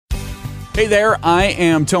Hey there, I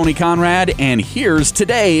am Tony Conrad, and here's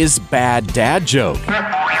today's bad dad joke.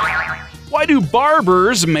 Why do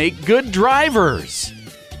barbers make good drivers?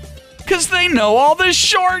 'Cause they know all the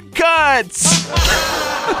shortcuts!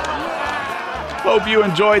 Hope you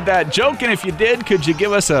enjoyed that joke, and if you did, could you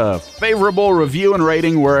give us a favorable review and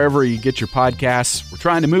rating wherever you get your podcasts? We're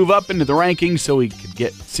trying to move up into the rankings so we could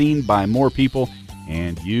get seen by more people,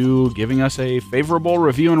 and you giving us a favorable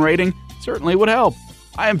review and rating certainly would help.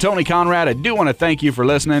 I am Tony Conrad. I do want to thank you for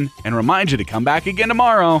listening and remind you to come back again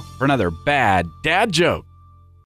tomorrow for another bad dad joke.